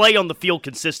 The play on the field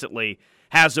consistently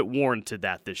hasn't warranted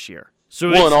that this year.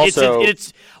 So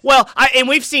and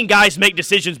we've seen guys make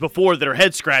decisions before that are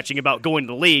head scratching about going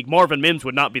to the league. Marvin Mims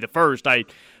would not be the first,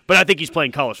 but I think he's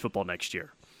playing college football next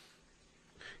year.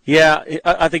 Yeah,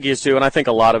 I think he is too, and I think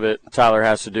a lot of it, Tyler,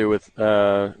 has to do with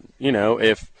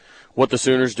if what the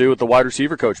Sooners do with the wide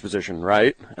receiver coach position,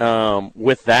 right?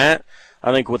 With that,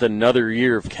 I think with another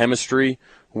year of chemistry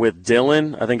with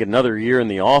Dylan, I think another year in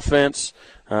the offense,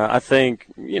 I think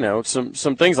some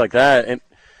things like that, and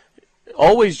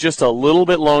always just a little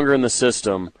bit longer in the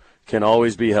system can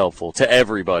always be helpful to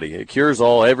everybody. It cures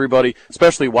everybody,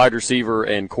 especially wide receiver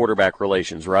and quarterback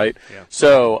relations, right? Yeah.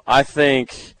 So I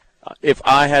think if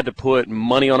I had to put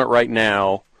money on it right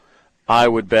now, I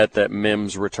would bet that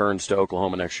Mims returns to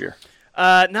Oklahoma next year.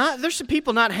 There's some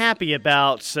people not happy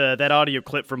about that audio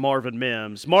clip from Marvin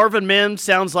Mims. Marvin Mims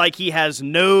sounds like he has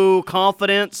no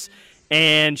confidence,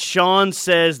 and Sean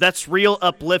says that's real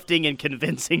uplifting and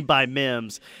convincing by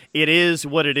Mims. It is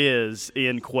what it is,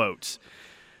 in quotes.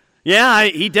 Yeah,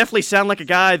 he definitely sounded like a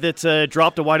guy that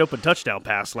dropped a wide-open touchdown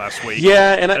pass last week.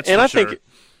 Yeah, and I think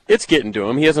it's getting to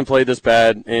him. He hasn't played this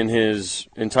bad in his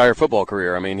entire football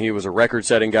career. I mean, he was a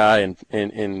record-setting guy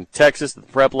in Texas at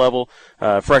the prep level,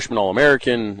 freshman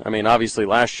All-American. I mean, obviously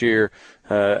last year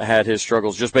had his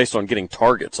struggles just based on getting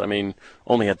targets. I mean,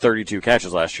 only had 32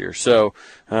 catches last year. So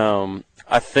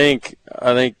I think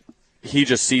he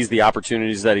just sees the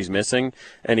opportunities that he's missing,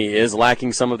 and he is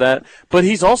lacking some of that. But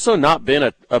he's also not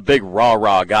been a big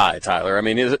rah-rah guy, Tyler. I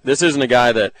mean, this isn't a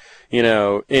guy that,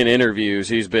 in interviews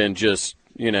he's been just,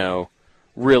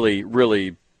 really,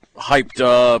 really hyped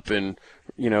up and,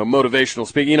 motivational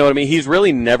speaking. You know what I mean? He's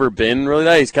really never been really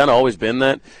that. He's kind of always been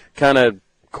that kind of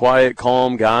quiet,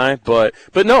 calm guy. But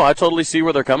no, I totally see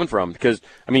where they're coming from because,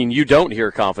 I mean, you don't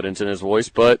hear confidence in his voice,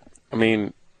 but, I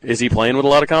mean, is he playing with a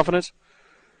lot of confidence?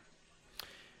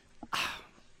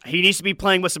 He needs to be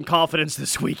playing with some confidence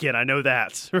this weekend. I know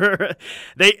that.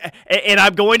 And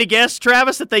I'm going to guess,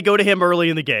 Travis, that they go to him early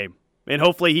in the game. And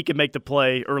hopefully he can make the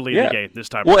play early in the game this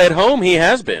time. Well, at home he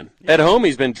has been. At home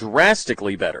he's been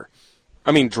drastically better.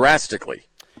 I mean, drastically.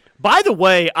 By the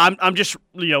way, I'm just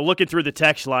looking through the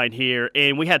text line here,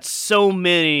 and we had so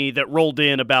many that rolled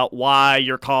in about why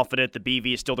you're confident that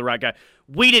BV is still the right guy.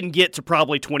 We didn't get to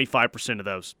probably 25% of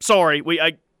those. Sorry,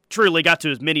 I truly got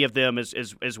to as many of them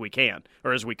as we can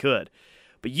or as we could.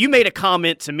 But you made a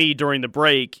comment to me during the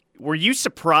break. Were you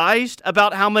surprised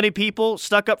about how many people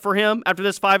stuck up for him after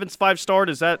this 5-5 start?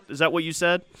 Is that what you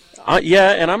said?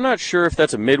 Yeah, and I'm not sure if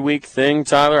that's a midweek thing,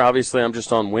 Tyler. Obviously, I'm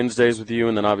just on Wednesdays with you,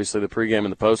 and then obviously the pregame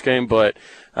and the postgame. But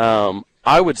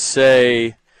I would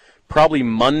say probably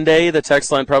Monday the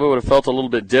text line probably would have felt a little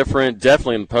bit different.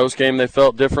 Definitely in the postgame they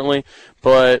felt differently.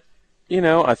 But,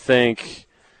 I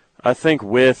think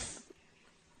with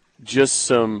just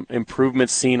some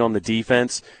improvements seen on the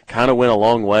defense kind of went a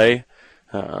long way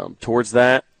towards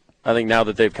that. I think now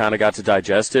that they've kind of got to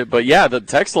digest it. But, yeah, the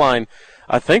text line,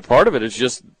 I think part of it is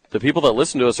just the people that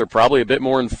listen to us are probably a bit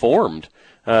more informed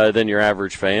than your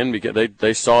average fan because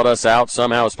they sought us out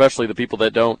somehow, especially the people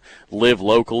that don't live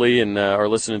locally and are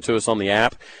listening to us on the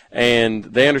app. And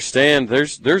they understand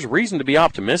there's reason to be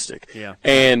optimistic. Yeah.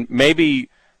 And maybe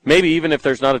even if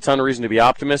there's not a ton of reason to be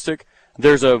optimistic,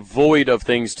 there's a void of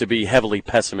things to be heavily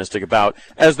pessimistic about,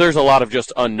 as there's a lot of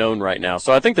just unknown right now.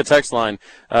 So I think the text line,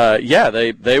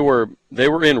 they were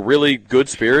in really good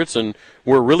spirits and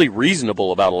were really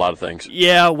reasonable about a lot of things.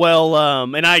 Yeah, well,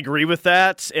 and I agree with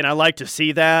that, and I like to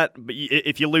see that. But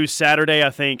if you lose Saturday, I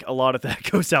think a lot of that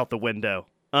goes out the window.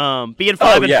 Being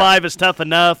 5-5 is tough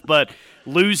enough, but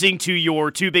losing to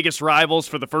your two biggest rivals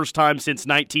for the first time since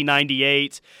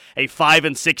 1998, a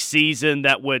 5-6 season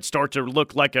that would start to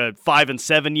look like a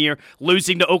 5-7 year,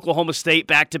 losing to Oklahoma State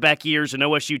back-to-back years, an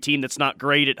OSU team that's not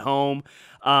great at home.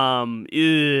 The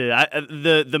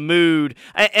mood,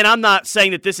 and I'm not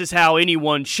saying that this is how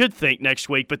anyone should think next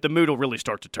week, but the mood will really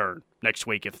start to turn next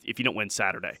week if you don't win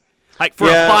Saturday. Like for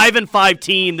a 5-5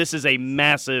 team, this is a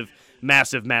massive,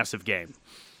 massive, massive game.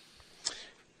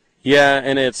 Yeah,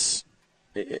 and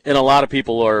a lot of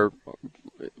people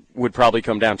would probably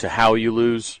come down to how you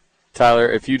lose,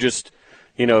 Tyler. If you just,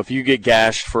 if you get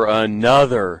gashed for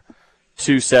another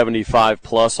 275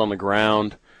 plus on the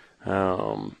ground,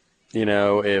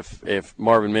 if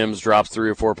Marvin Mims drops 3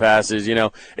 or 4 passes,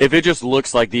 if it just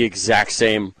looks like the exact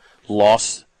same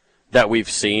loss that we've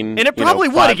seen. And it probably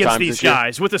would against these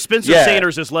guys with the Spencer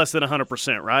Sanders is less than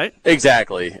 100%, right?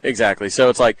 Exactly. So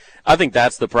it's like, I think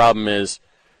that's the problem is,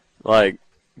 like,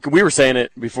 we were saying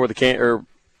it before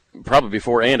probably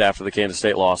before and after the Kansas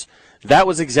State loss. That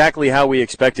was exactly how we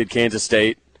expected Kansas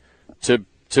State to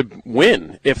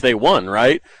win if they won,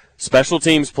 right? Special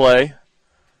teams play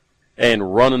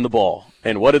and running the ball.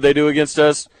 And what did they do against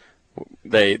us?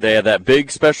 They had that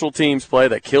big special teams play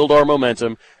that killed our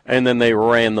momentum, and then they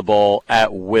ran the ball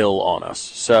at will on us.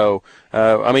 So,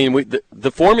 I mean,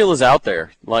 the formula's out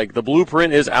there. Like, the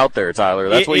blueprint is out there, Tyler.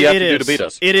 That's what you have to do to beat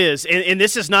us. It is. And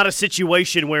this is not a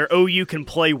situation where OU can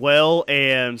play well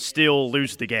and still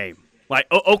lose the game. Like,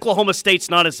 Oklahoma State's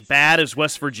not as bad as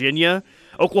West Virginia.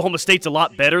 Oklahoma State's a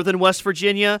lot better than West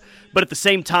Virginia. But at the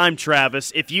same time,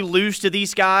 Travis, if you lose to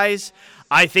these guys,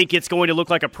 I think it's going to look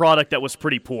like a product that was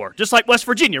pretty poor. Just like West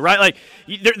Virginia, right? Like,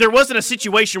 there wasn't a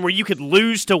situation where you could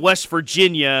lose to West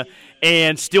Virginia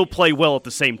and still play well at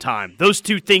the same time. Those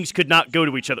two things could not go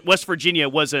to each other. West Virginia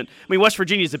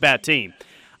is a bad team.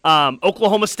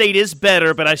 Oklahoma State is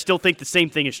better, but I still think the same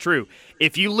thing is true.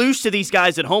 If you lose to these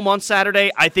guys at home on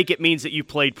Saturday, I think it means that you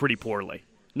played pretty poorly.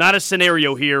 Not a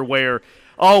scenario here where,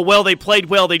 they played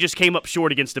well, they just came up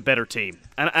short against a better team.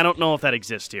 I don't know if that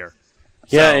exists here.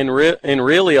 Yeah, and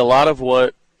really a lot of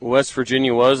what West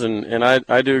Virginia was, and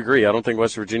I do agree, I don't think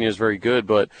West Virginia is very good,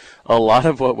 but a lot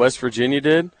of what West Virginia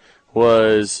did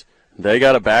was they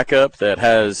got a backup that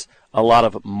has a lot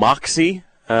of moxie.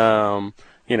 I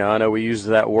know we use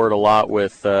that word a lot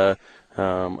with a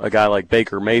guy like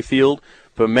Baker Mayfield,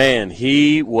 but, man,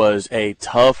 he was a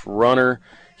tough runner.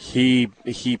 He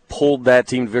pulled that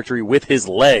team to victory with his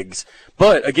legs.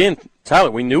 But, again,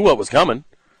 Tyler, we knew what was coming.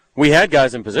 We had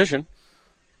guys in position.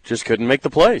 Just couldn't make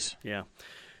the plays. Yeah.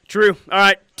 True. All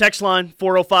right, text line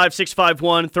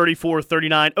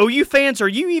 405-651-3439. OU fans, are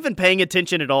you even paying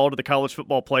attention at all to the college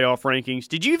football playoff rankings?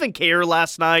 Did you even care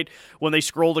last night when they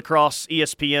scrolled across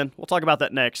ESPN? We'll talk about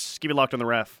that next. Keep it locked on the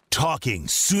Ref. Talking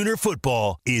Sooner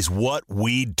football is what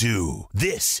we do.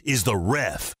 This is the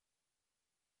Ref.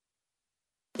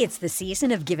 It's the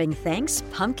season of giving thanks,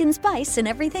 pumpkin spice, and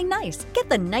everything nice. Get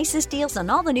the nicest deals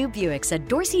on all the new Buicks at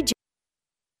Dorsey.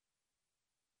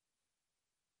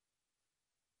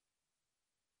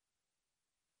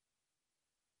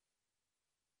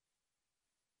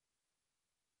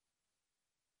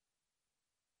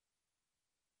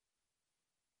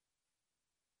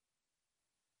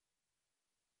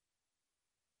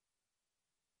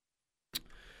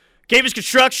 Cavens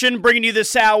Construction bringing you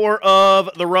this hour of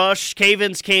The Rush.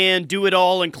 Cavens can do it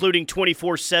all, including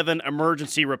 24/7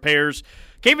 emergency repairs.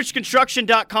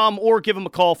 CavensConstruction.com or give them a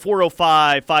call,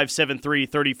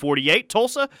 405-573-3048.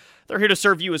 Tulsa, they're here to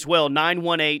serve you as well,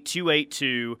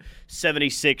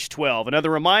 918-282-7612. Another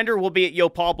reminder, we'll be at Yo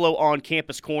Pablo on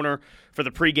Campus Corner for the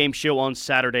pregame show on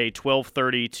Saturday,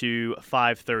 12:30 to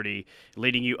 5:30,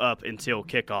 leading you up until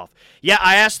kickoff. Yeah,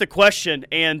 I asked the question,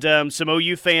 and some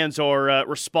OU fans are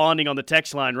responding on the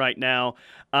text line right now.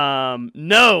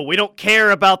 No, we don't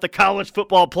care about the college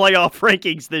football playoff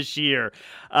rankings this year.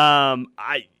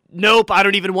 Nope, I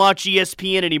don't even watch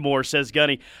ESPN anymore, says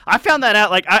Gunny. I found that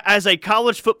out. As a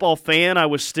college football fan, I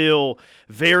was still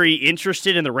very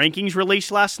interested in the rankings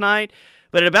released last night.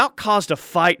 But it about caused a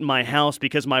fight in my house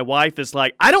because my wife is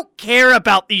like, I don't care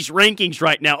about these rankings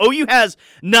right now. OU has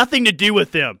nothing to do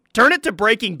with them. Turn it to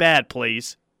Breaking Bad,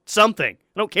 please. Something.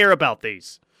 I don't care about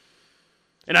these.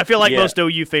 And I feel like most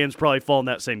OU fans probably fall in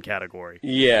that same category.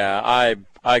 Yeah,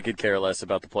 I could care less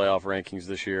about the playoff rankings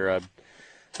this year.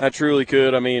 I truly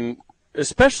could. I mean,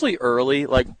 especially early.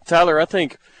 Like, Tyler, I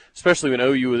think, especially when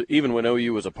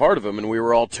OU was a part of them and we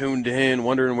were all tuned in,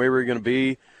 wondering where we were going to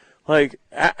be. Like,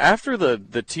 after the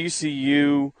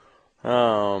TCU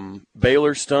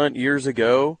Baylor stunt years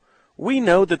ago, we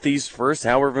know that these first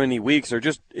however many weeks are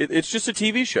it's just a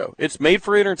TV show. It's made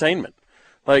for entertainment.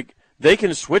 Like, they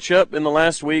can switch up in the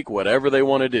last week whatever they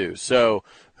want to do. So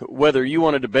whether you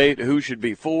want to debate who should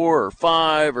be 4 or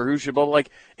 5 or who should blah,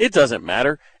 like, it doesn't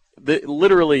matter. It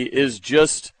literally is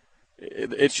just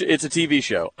it's a TV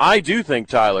show. I do think,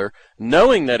 Tyler,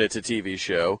 knowing that it's a TV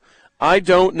show, I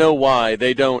don't know why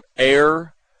they don't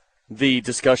air the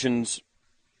discussions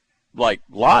like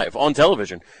live on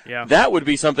television. Yeah. That would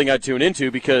be something I'd tune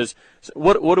into because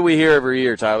what do we hear every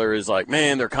year, Tyler, is like,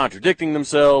 man, they're contradicting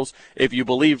themselves. If you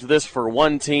believed this for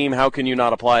one team, how can you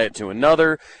not apply it to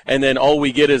another? And then all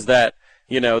we get is that,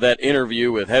 that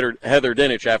interview with Heather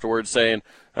Dinich afterwards saying,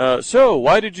 so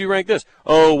why did you rank this?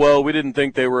 Oh, well, we didn't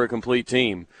think they were a complete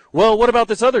team. Well, what about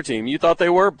this other team? You thought they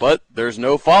were, but there's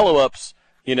no follow-ups.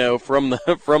 From the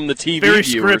TV Very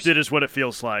viewers. Scripted is what it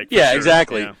feels like. Yeah, sure.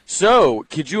 exactly. Yeah. So,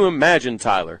 could you imagine,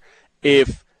 Tyler,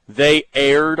 if they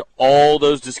aired all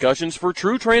those discussions for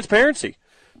true transparency.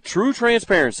 True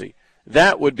transparency.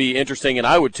 That would be interesting, and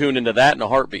I would tune into that in a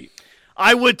heartbeat.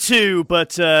 I would too,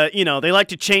 but, they like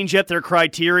to change up their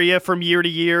criteria from year to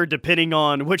year depending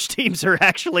on which teams are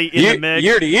actually in the mix.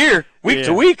 Year to year, week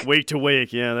to week. Week to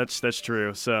week, yeah, that's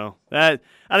true. So I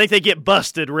think they get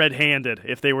busted red-handed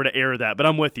if they were to air that. But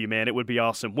I'm with you, man. It would be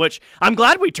awesome, which I'm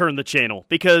glad we turned the channel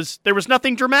because there was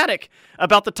nothing dramatic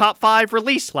about the top 5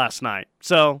 release last night.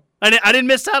 So I didn't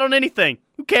miss out on anything.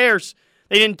 Who cares?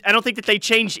 I don't think that they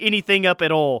changed anything up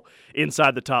at all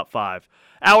inside the top 5.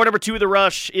 Hour number 2 of The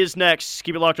Rush is next.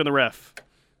 Keep it locked on the Ref.